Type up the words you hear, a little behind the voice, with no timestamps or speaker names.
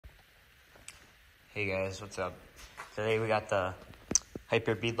Hey guys, what's up? Today we got the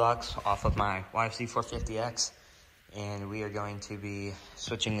Hyper beadlocks off of my YFC 450X, and we are going to be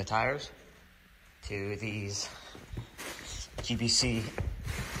switching the tires to these GBC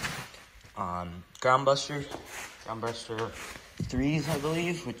Groundbuster 3s, I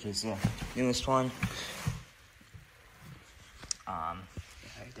believe, which is the newest one. Right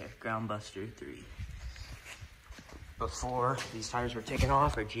there, Groundbuster 3. Before these tires were taken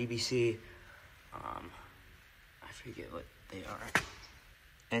off are GBC, I forget what they are,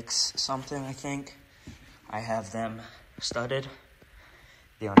 X something, I think. I have them studded.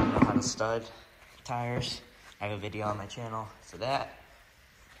 They don't know how to stud tires. I have a video on my channel for that.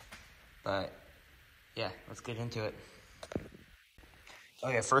 But yeah, let's get into it.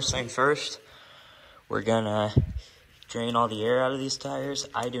 Okay, first thing first, we're gonna drain all the air out of these tires.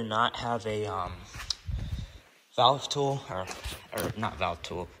 I do not have a valve tool, or not valve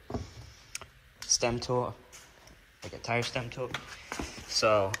tool, stem tool, like a tire stem tool.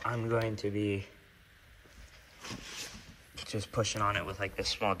 So I'm going to be just pushing on it with like this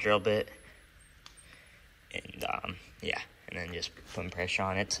small drill bit, and yeah, and then just putting pressure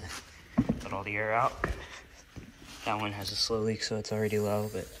on it to let all the air out. That one has a slow leak, so it's already low,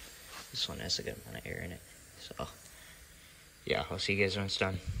 but this one has a good amount of air in it. So yeah, I'll see you guys when it's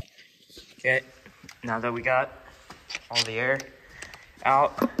done. Okay, now that we got all the air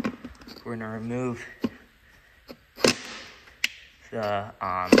out, we're gonna remove the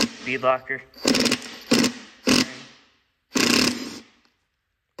bead locker, the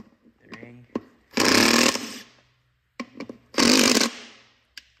ring,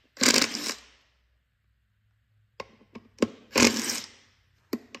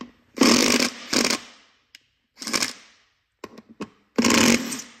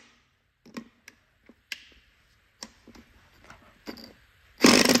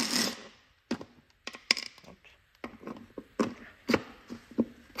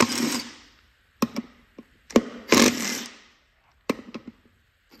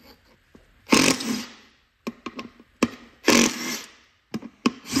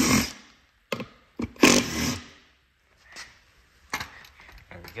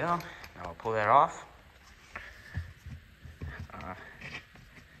 there we go. Now I'll pull that off.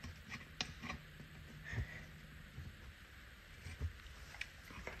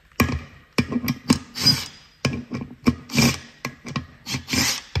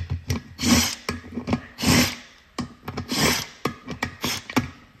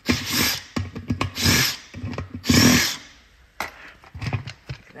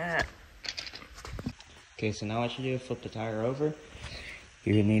 Okay, so now what you do, flip the tire over.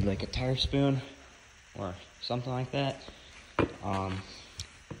 You're gonna need like a tire spoon or something like that.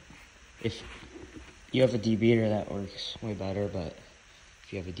 If you have a debeater, that works way better, but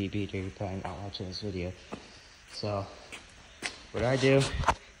if you have a debeater, you're probably not watching this video. So what I do,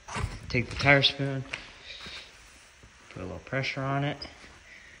 take the tire spoon, put a little pressure on it,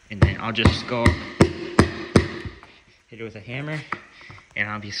 and then I'll just go hit it with a hammer. And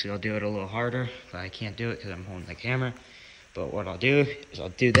obviously I'll do it a little harder, but I can't do it because I'm holding the camera. But what I'll do is I'll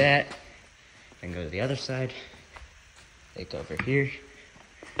do that, then go to the other side, take over here,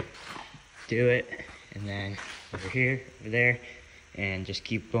 do it, and then over here, over there, and just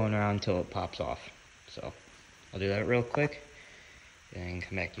keep going around until it pops off. So I'll do that real quick, and then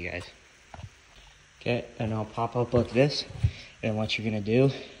come back to you guys. Okay, and I'll pop up like this, and what you're gonna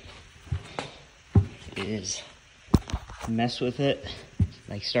do is mess with it,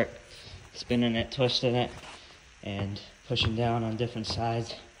 like start spinning it, twisting it, and pushing down on different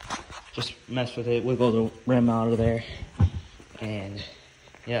sides. Just mess with it, wiggle the rim out of there, and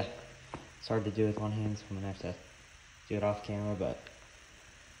yeah, it's hard to do with one hand, so I'm gonna have to do it off camera, but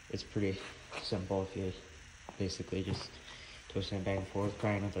it's pretty simple if you basically just twisting it back and forth,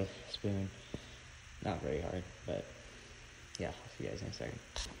 prying with a spoon. Not very hard, but yeah, I'll see you guys in a second.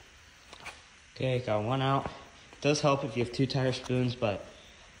 Okay, got one out. It does help if you have two tire spoons, but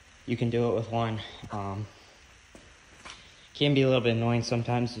you can do it with one. Can be a little bit annoying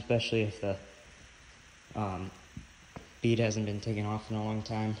sometimes, especially if the bead hasn't been taken off in a long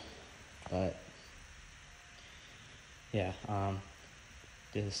time. But yeah,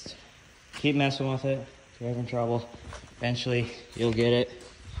 just keep messing with it. If you're having trouble, eventually you'll get it.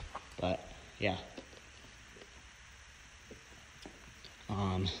 But yeah.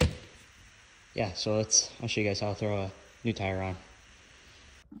 Yeah, so I'll show you guys how to throw a new tire on.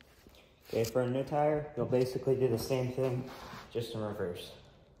 Okay, for a new tire, you'll basically do the same thing, just in reverse.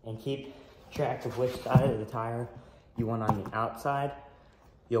 And keep track of which side of the tire you want on the outside.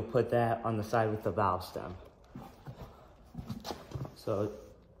 You'll put that on the side with the valve stem. So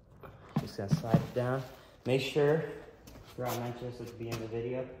Just gonna slide it down. Make sure, I mentioned this at the beginning of the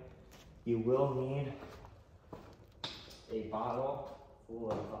video, you will need a bottle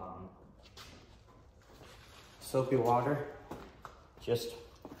full of soapy water. Just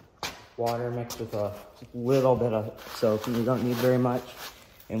water mixed with a little bit of soap, and you don't need very much.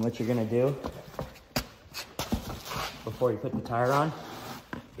 And what you're gonna do before you put the tire on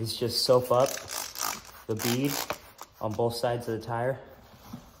is just soap up the bead on both sides of the tire.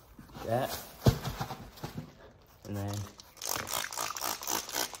 That. And then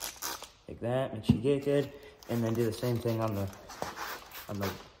like that, make sure you get good. And then do the same thing on the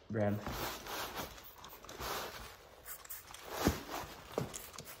rim.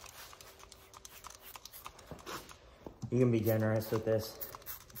 You can be generous with this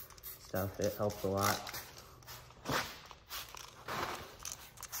stuff, it helps a lot.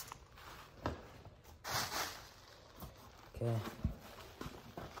 Okay.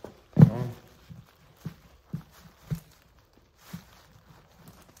 And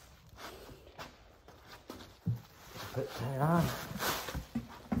put that on.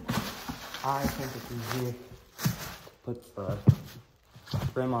 I think it's easier to put the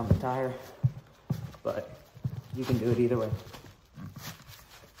rim on the tire, but you can do it either way.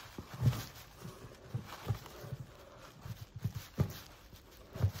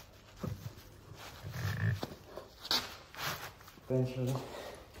 Eventually,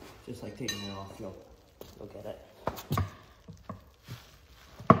 just like taking it off, you'll get it.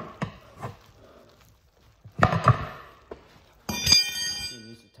 You can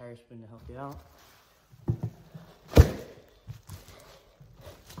use the tire spin to help you out.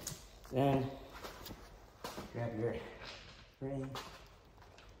 Then grab your ring.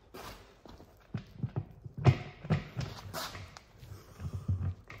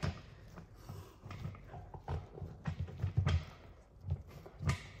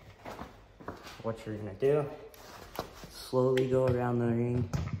 What you're gonna do, slowly go around the ring,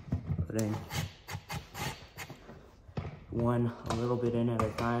 putting one a little bit in at a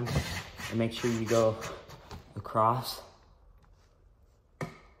time, and make sure you go across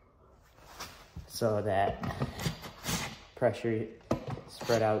so that pressure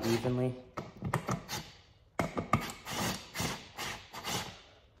spread out evenly.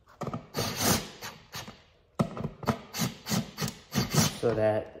 So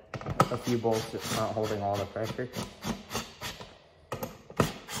that a few bolts aren't holding all the pressure.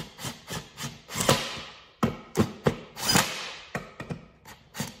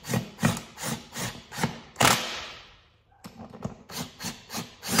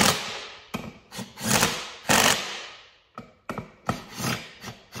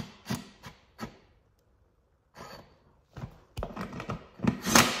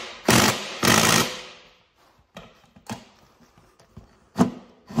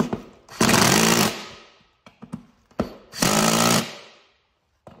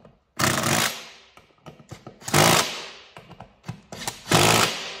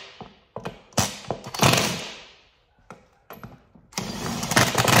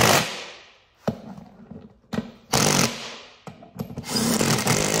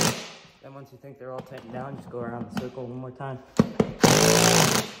 Once you think they're all tightened down, just go around the circle one more time.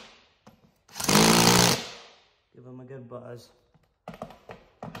 Give them a good buzz.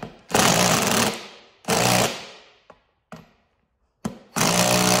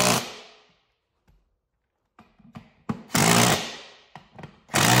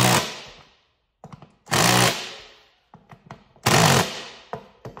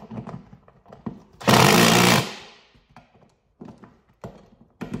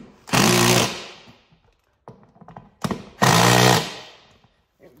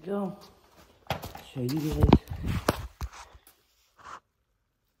 Go. Show you guys.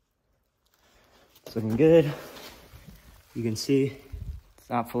 It's looking good. You can see it's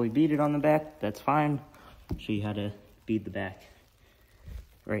not fully beaded on the back. That's fine. I'll show you how to bead the back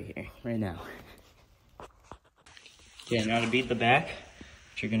right here, right now. Okay, now to bead the back,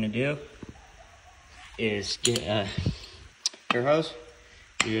 what you're gonna do is get a air hose.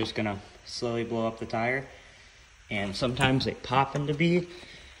 You're just gonna slowly blow up the tire, and sometimes they pop into bead.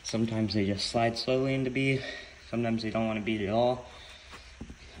 Sometimes they just slide slowly into bead. Sometimes they don't want to bead at all.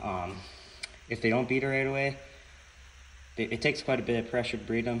 If they don't bead it right away, it takes quite a bit of pressure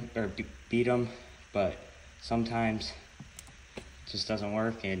to beat them, but sometimes it just doesn't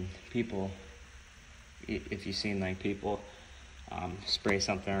work. And people, if you've seen like people spray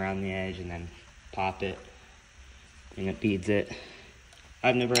something around the edge and then pop it and it beads it.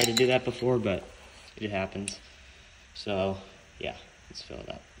 I've never had to do that before, but it happens. So yeah, let's fill it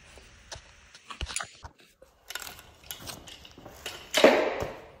up.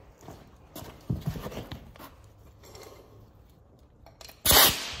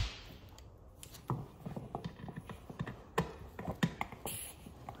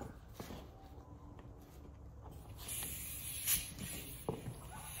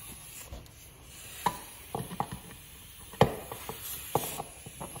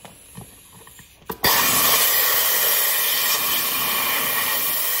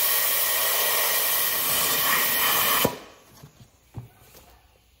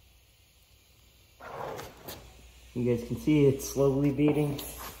 You guys can see it's slowly beating.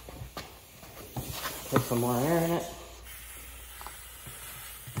 Put some more air in it.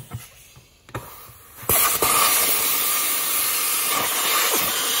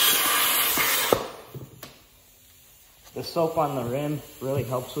 The soap on the rim really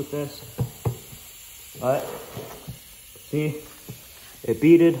helps with this. But, see, it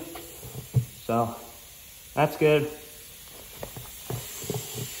beaded. So, that's good.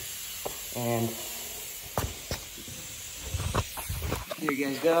 And here you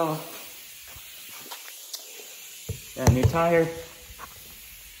guys go. Got a new tire.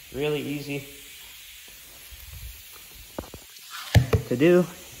 Really easy to do.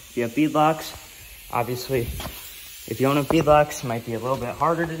 If you have beadlocks, obviously, if you don't have beadlocks, it might be a little bit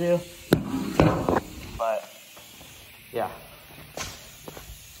harder to do. But, yeah.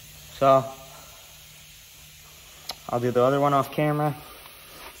 So, I'll do the other one off camera.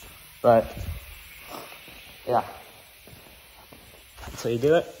 But, yeah. So you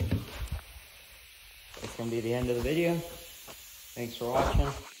do it. It's gonna be the end of the video. Thanks for watching.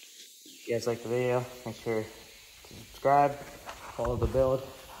 If you guys like the video, make sure to subscribe, follow the build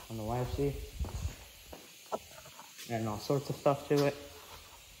on the YFC, and all sorts of stuff to it.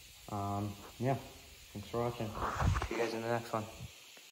 Yeah, thanks for watching. See you guys in the next one.